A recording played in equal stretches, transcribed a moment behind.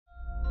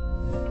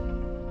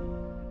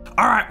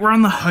All right, we're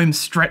on the home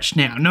stretch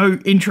now. No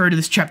intro to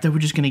this chapter, we're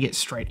just gonna get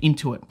straight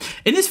into it.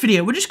 In this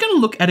video, we're just gonna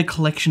look at a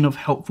collection of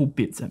helpful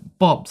bits and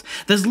bobs.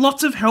 There's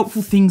lots of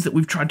helpful things that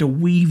we've tried to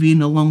weave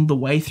in along the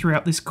way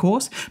throughout this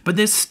course, but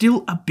there's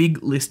still a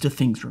big list of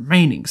things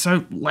remaining,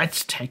 so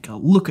let's take a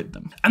look at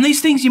them. And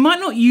these things you might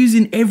not use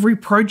in every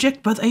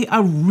project, but they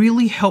are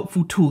really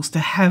helpful tools to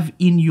have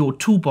in your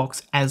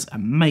toolbox as a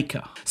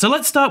maker. So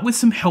let's start with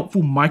some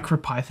helpful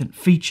MicroPython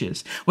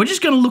features. We're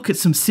just gonna look at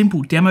some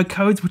simple demo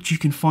codes, which you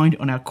can find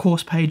on our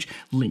course page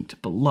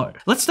linked below.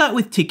 Let's start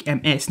with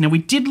tickms. Now we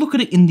did look at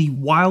it in the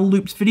while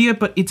loops video,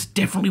 but it's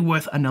definitely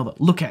worth another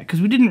look at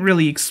because we didn't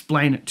really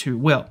explain it too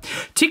well.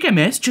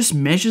 tickms just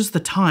measures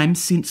the time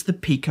since the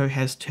Pico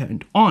has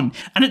turned on.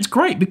 And it's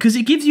great because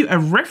it gives you a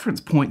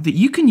reference point that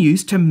you can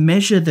use to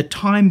measure the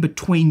time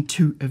between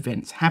two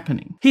events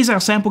happening. Here's our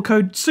sample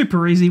code,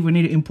 super easy. We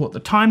need to import the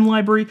time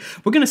library.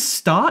 We're gonna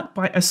start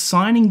by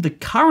assigning the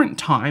current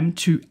time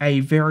to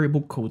a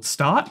variable called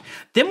start.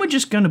 Then we're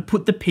just gonna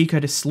put the Pico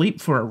to sleep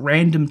for a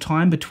random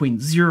time between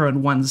 0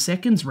 and 1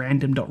 seconds.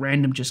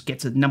 Random.random just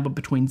gets a number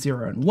between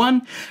 0 and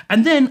 1.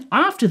 And then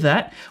after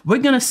that, we're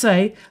going to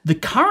say the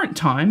current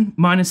time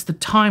minus the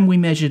time we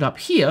measured up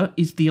here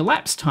is the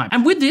elapsed time.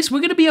 And with this, we're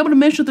going to be able to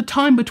measure the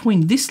time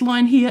between this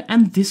line here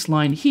and this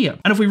line here.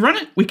 And if we run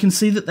it, we can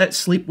see that that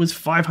sleep was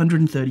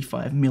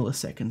 535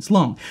 milliseconds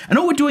long. And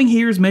all we're doing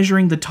here is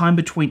measuring the time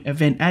between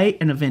event A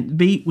and event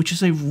B, which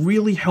is a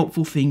really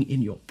helpful thing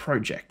in your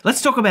project.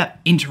 Let's talk about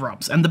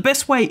interrupts. And the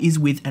best way is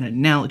with an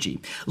analogy.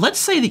 Let's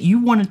say that you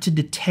wanted to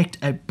detect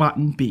a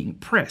button being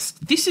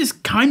pressed. This is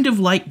kind of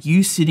like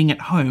you sitting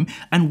at home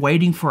and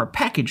waiting for a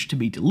package to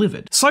be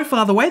delivered. So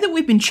far, the way that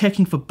we've been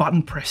checking for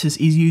button presses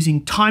is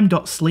using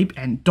time.sleep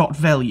and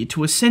 .value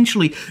to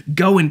essentially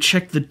go and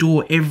check the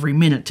door every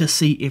minute to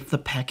see if the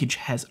package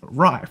has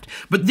arrived.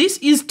 But this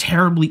is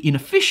terribly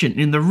inefficient.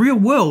 In the real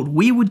world,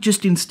 we would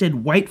just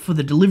instead wait for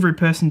the delivery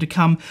person to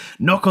come,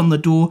 knock on the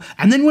door,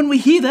 and then when we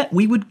hear that,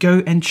 we would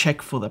go and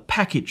check for the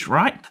package,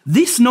 right?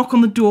 This knock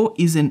on the door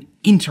is an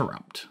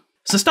interrupt.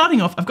 So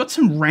starting off, I've got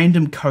some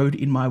random code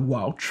in my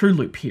while true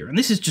loop here, and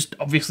this is just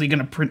obviously going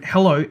to print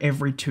hello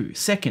every 2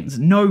 seconds.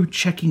 No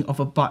checking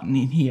of a button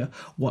in here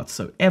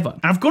whatsoever.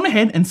 And I've gone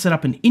ahead and set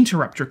up an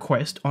interrupt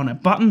request on a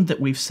button that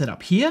we've set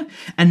up here,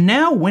 and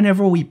now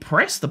whenever we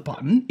press the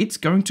button, it's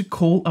going to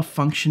call a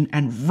function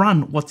and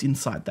run what's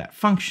inside that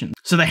function.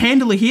 So the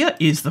handler here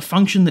is the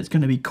function that's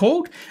going to be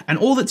called, and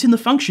all that's in the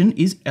function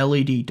is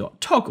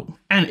led.toggle.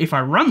 And if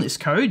I run this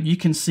code, you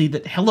can see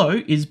that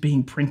hello is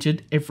being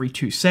printed every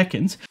 2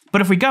 seconds. But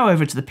if we go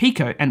over to the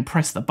Pico and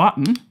press the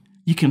button,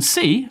 you can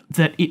see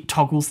that it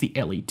toggles the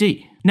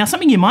LED. Now,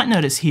 something you might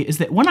notice here is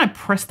that when I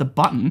press the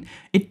button,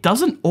 it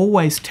doesn't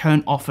always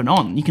turn off and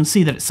on. You can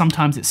see that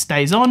sometimes it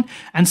stays on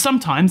and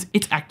sometimes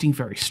it's acting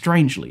very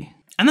strangely.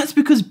 And that's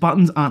because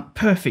buttons aren't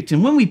perfect,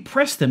 and when we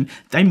press them,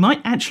 they might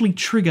actually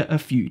trigger a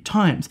few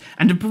times.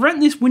 And to prevent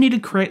this, we need to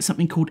create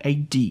something called a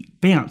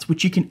debounce,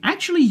 which you can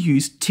actually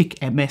use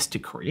tickms to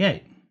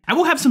create. And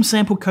we'll have some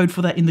sample code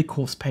for that in the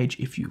course page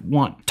if you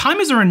want.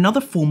 Timers are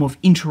another form of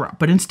interrupt,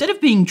 but instead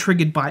of being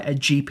triggered by a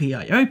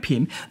GPIO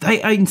pin,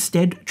 they are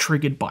instead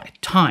triggered by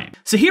time.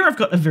 So here I've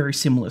got a very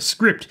similar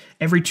script.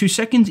 Every 2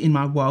 seconds in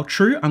my while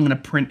true, I'm going to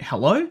print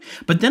hello,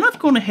 but then I've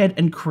gone ahead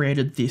and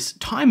created this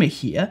timer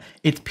here.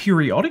 It's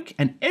periodic,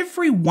 and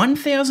every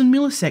 1000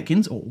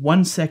 milliseconds, or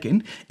 1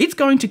 second, it's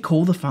going to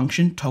call the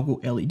function toggle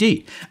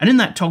LED. And in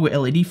that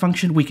toggle LED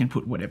function, we can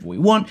put whatever we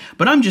want,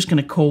 but I'm just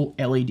going to call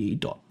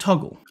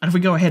led.toggle. And if we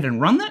go ahead and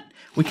run that,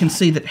 we can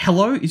see that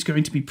hello is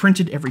going to be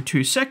printed every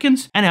 2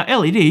 seconds, and our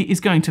LED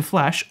is going to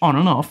flash on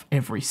and off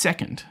every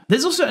second.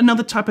 There's also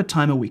another type of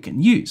timer we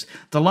can use.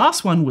 The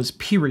last one was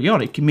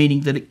periodic,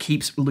 meaning that it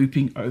keeps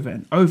looping over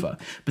and over.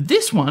 But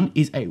this one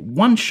is a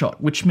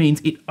one-shot, which means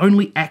it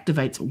only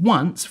activates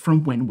once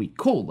from when we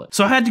call it.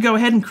 So I had to go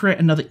ahead and create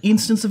another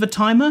instance of a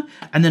timer,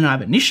 and then I've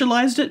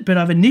initialized it, but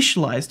I've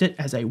initialized it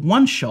as a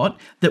one-shot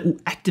that will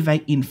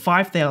activate in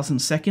 5000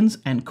 seconds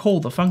and call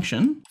the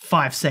function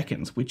 5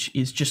 seconds, which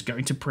is just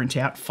going to print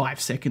out 5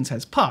 seconds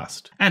has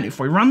passed. And if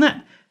we run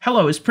that,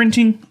 hello is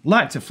printing,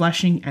 lights are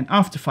flashing, and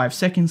after 5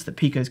 seconds, the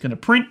Pico is going to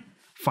print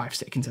 5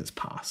 seconds has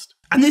passed.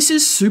 And this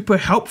is super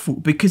helpful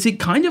because it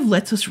kind of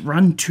lets us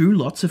run 2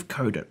 lots of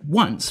code at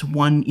once,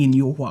 one in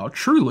your while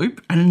true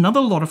loop and another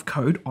lot of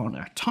code on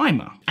a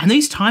timer. And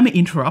these timer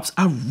interrupts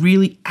are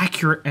really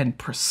accurate and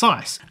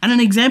precise. And an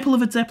example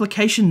of its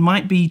application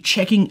might be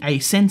checking a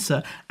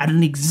sensor at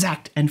an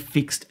exact and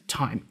fixed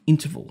time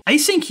interval.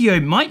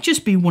 Asyncio might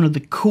just be one of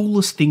the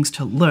coolest things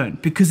to learn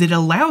because it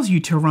allows you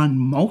to run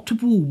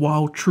multiple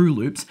while true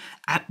loops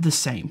at the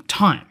same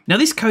time. Now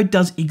this code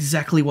does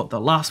exactly what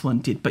the last one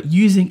did, but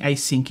using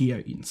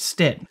Asyncio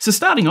instead. So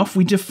starting off,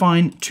 we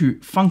define 2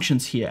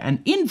 functions here,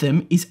 and in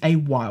them is a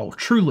while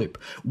true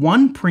loop.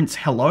 One prints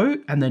hello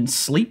and then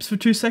sleeps for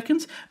 2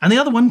 seconds, and the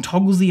other one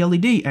toggles the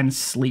LED and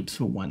sleeps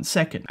for 1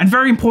 second. And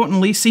very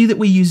importantly, see that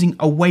we're using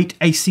await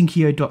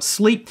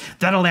asyncio.sleep.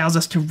 That allows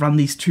us to run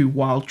these 2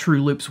 while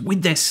true loops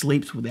with their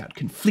sleeps without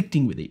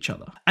conflicting with each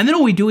other. And then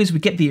all we do is we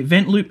get the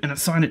event loop and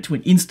assign it to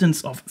an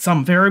instance of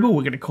some variable,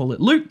 we're going to call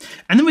it loop,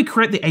 and then we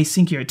create the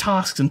Asyncio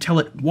tasks and tell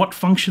it what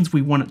functions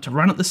we want it to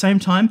run at the same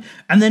time,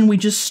 and then we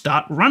just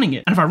start running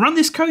it. And if I run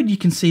this code, you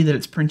can see that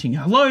it's printing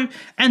hello,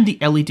 and the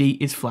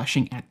LED is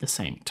flashing at the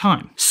same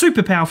time.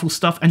 Super powerful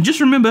stuff, and just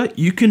remember,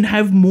 you can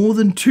have more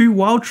than 2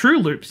 while true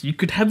loops. You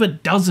could have a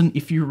dozen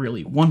if you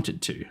really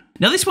wanted to.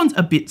 Now this one's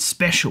a bit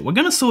special. We're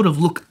going to sort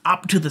of look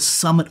up to the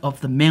summit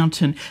of the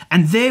mountain,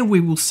 and there we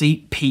will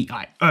see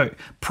PIO,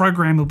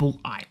 Programmable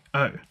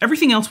I/O.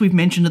 Everything else we've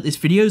mentioned at this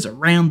video is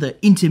around the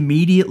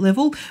intermediate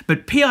level,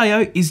 but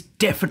PIO is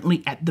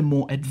definitely at the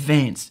more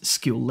advanced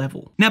skill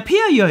level. Now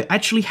PIO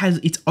actually has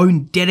its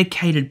own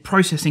dedicated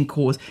processing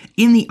cores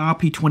in the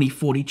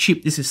RP2040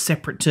 chip. This is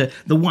separate to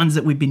the ones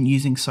that we've been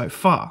using so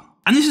far.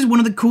 And this is one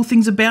of the cool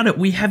things about it.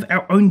 We have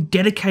our own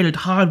dedicated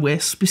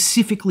hardware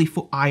specifically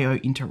for I/O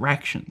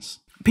interactions.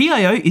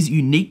 PIO is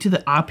unique to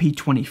the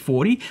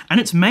RP2040, and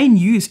its main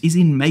use is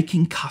in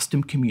making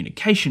custom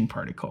communication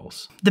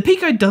protocols. The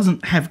Pico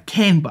doesn't have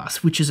CAN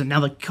bus, which is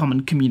another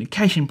common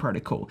communication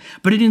protocol,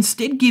 but it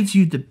instead gives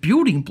you the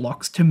building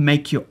blocks to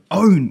make your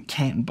own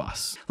CAN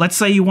bus. Let's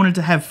say you wanted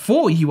to have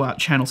 4 UART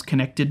channels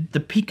connected, the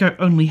Pico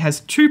only has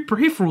 2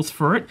 peripherals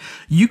for it,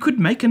 you could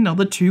make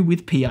another 2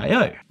 with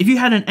PIO. If you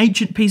had an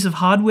ancient piece of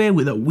hardware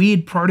with a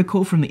weird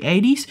protocol from the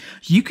 80s,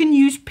 you can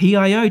use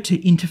PIO to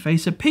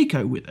interface a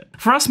Pico with it.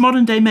 For us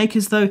modern day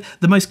makers though,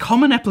 the most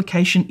common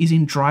application is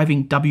in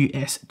driving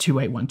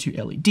WS2812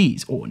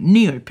 LEDs, or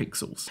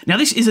NeoPixels. Now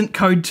this isn't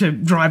code to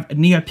drive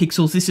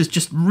NeoPixels, this is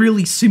just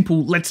really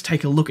simple. Let's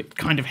take a look at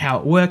kind of how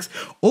it works.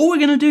 All we're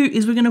going to do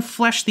is we're going to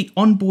flash the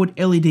onboard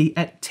LED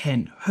at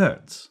 10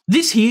 Hz.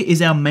 This here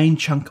is our main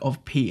chunk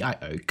of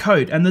PIO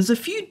code, and there's a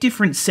few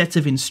different sets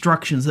of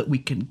instructions that we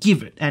can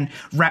give it, and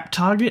wrap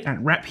target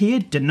and wrap here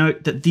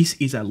denote that this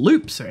is a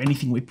loop, so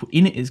anything we put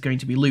in it is going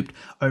to be looped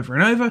over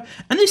and over,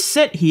 and this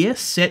set here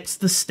sets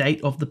the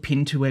state of the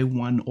pin to a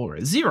 1 or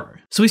a 0.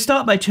 So we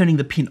start by turning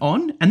the pin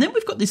on, and then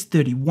we've got this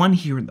 31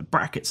 here in the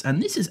brackets,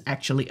 and this is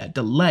actually a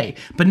delay,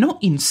 but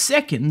not in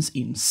seconds,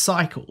 in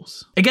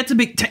cycles. It gets a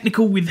bit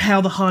technical with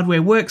how the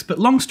hardware works, but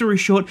long story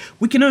short,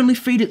 we can only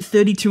feed it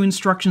 32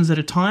 instructions at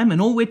a time,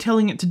 and all we're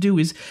telling it to do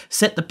is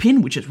set the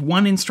pin, which is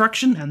 1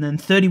 instruction, and then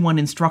 31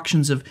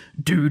 instructions of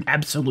do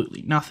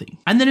absolutely nothing.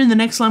 And then in the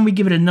next line, we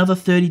give it another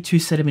 32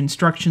 set of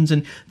instructions,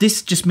 and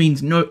this just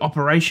means no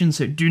operation,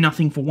 so do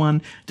nothing for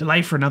 1,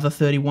 delay for another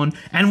 31,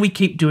 and we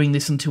keep doing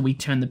this until we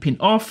turn the pin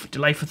off,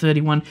 delay for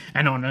 31,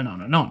 and on and on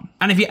and on.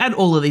 And if you add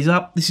all of these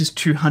up, this is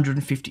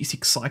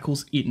 256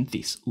 cycles in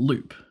this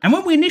loop. And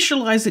when we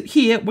initialize it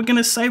here, we're going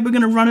to say we're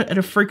going to run it at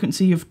a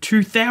frequency of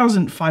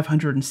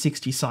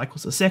 2,560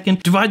 cycles a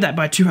second. Divide that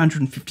by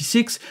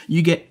 256,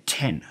 you get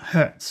 10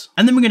 Hz.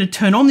 And then we're going to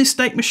turn on this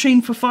state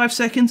machine for 5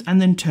 seconds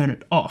and then turn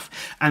it off.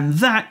 And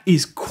that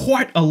is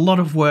quite a lot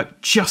of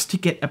work just to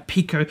get a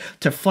Pico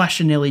to flash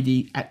an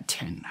LED at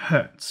 10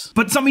 Hz.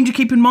 But something to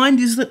keep in mind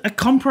is that a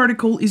COM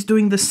protocol is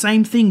doing the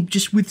same thing,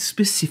 just with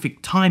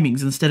specific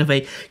timings instead of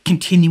a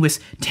continuous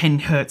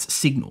 10 Hz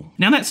signal.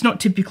 Now that's not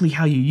typically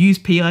how you use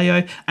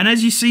PIO, and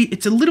as you see,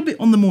 it's a little bit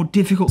on the more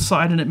difficult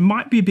side and it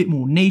might be a bit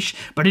more niche,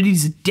 but it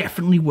is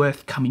definitely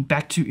worth coming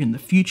back to in the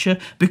future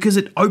because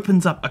it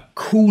opens up a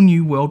cool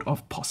new world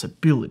of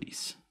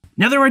possibilities.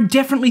 Now there are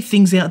definitely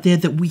things out there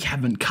that we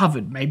haven't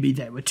covered. Maybe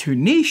they were too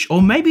niche,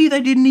 or maybe they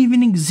didn't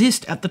even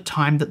exist at the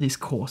time that this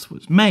course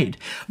was made.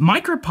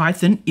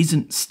 MicroPython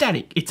isn't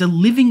static. It's a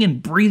living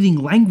and breathing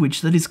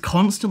language that is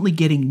constantly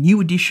getting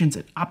new additions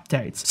and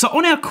updates. So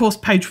on our course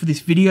page for this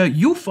video,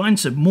 you'll find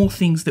some more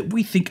things that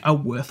we think are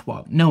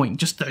worthwhile knowing,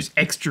 just those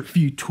extra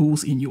few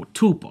tools in your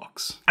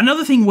toolbox.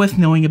 Another thing worth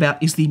knowing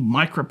about is the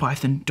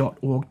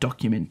micropython.org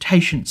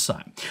documentation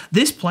site.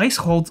 This place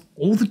holds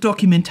all the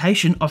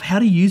documentation of how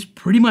to use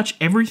pretty much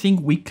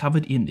everything we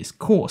covered in this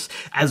course,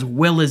 as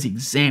well as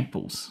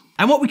examples.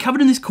 And what we covered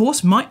in this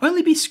course might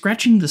only be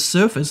scratching the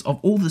surface of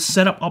all the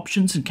setup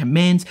options and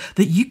commands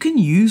that you can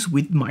use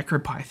with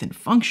MicroPython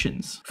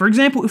functions. For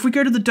example, if we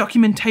go to the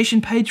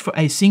documentation page for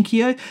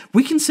Asyncio,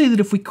 we can see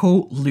that if we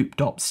call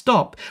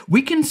loop.stop,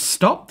 we can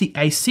stop the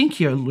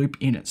Asyncio loop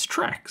in its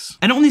tracks.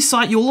 And on this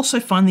site, you'll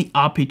also find the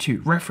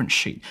RP2 reference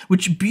sheet,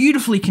 which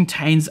beautifully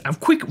contains a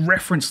quick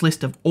reference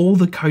list of all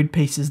the code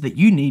pieces that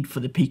you need for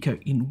the Pico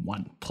in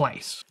one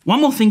place.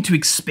 One more thing to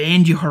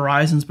expand your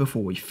horizons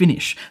before we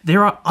finish.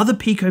 There are other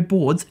Pico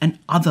boards and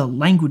other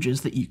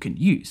languages that you can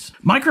use.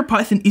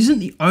 MicroPython isn't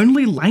the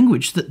only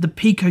language that the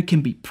Pico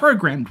can be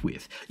programmed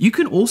with. You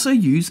can also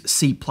use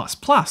C++,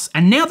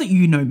 and now that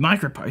you know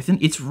MicroPython,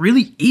 it's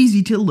really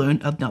easy to learn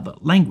another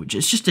language.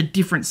 It's just a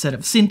different set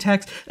of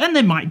syntax, and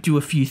they might do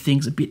a few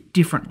things a bit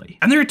differently.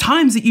 And there are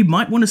times that you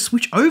might want to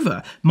switch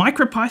over.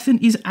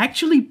 MicroPython is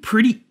actually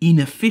pretty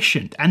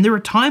inefficient, and there are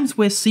times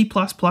where C++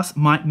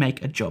 might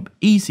make a job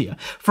easier.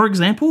 For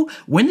example,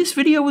 when this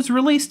video was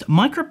released,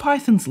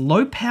 MicroPython's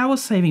low power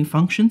saving naming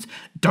functions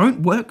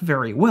don't work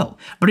very well,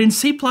 but in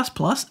C++,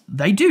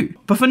 they do.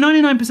 But for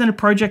 99% of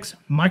projects,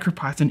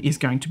 MicroPython is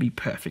going to be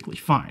perfectly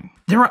fine.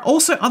 There are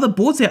also other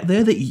boards out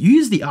there that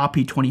use the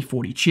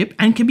RP2040 chip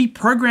and can be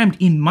programmed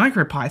in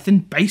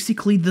MicroPython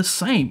basically the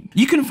same.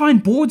 You can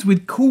find boards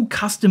with cool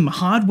custom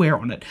hardware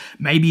on it,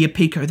 maybe a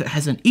Pico that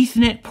has an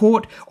Ethernet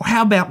port, or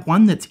how about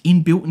one that's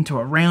inbuilt into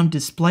a round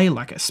display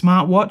like a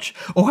smartwatch,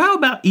 or how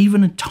about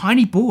even a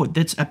tiny board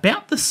that's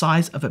about the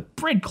size of a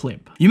bread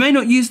clip. You may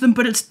not use them,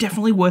 but it's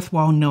definitely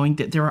worthwhile knowing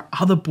that there are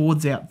other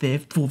boards out there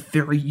for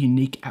very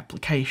unique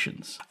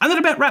applications. And that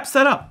about wraps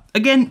that up.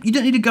 Again, you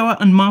don't need to go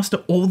out and master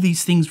all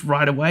these things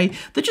right away.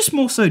 They're just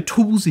more so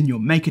tools in your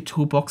Maker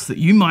toolbox that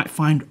you might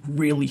find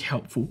really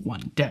helpful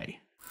one day.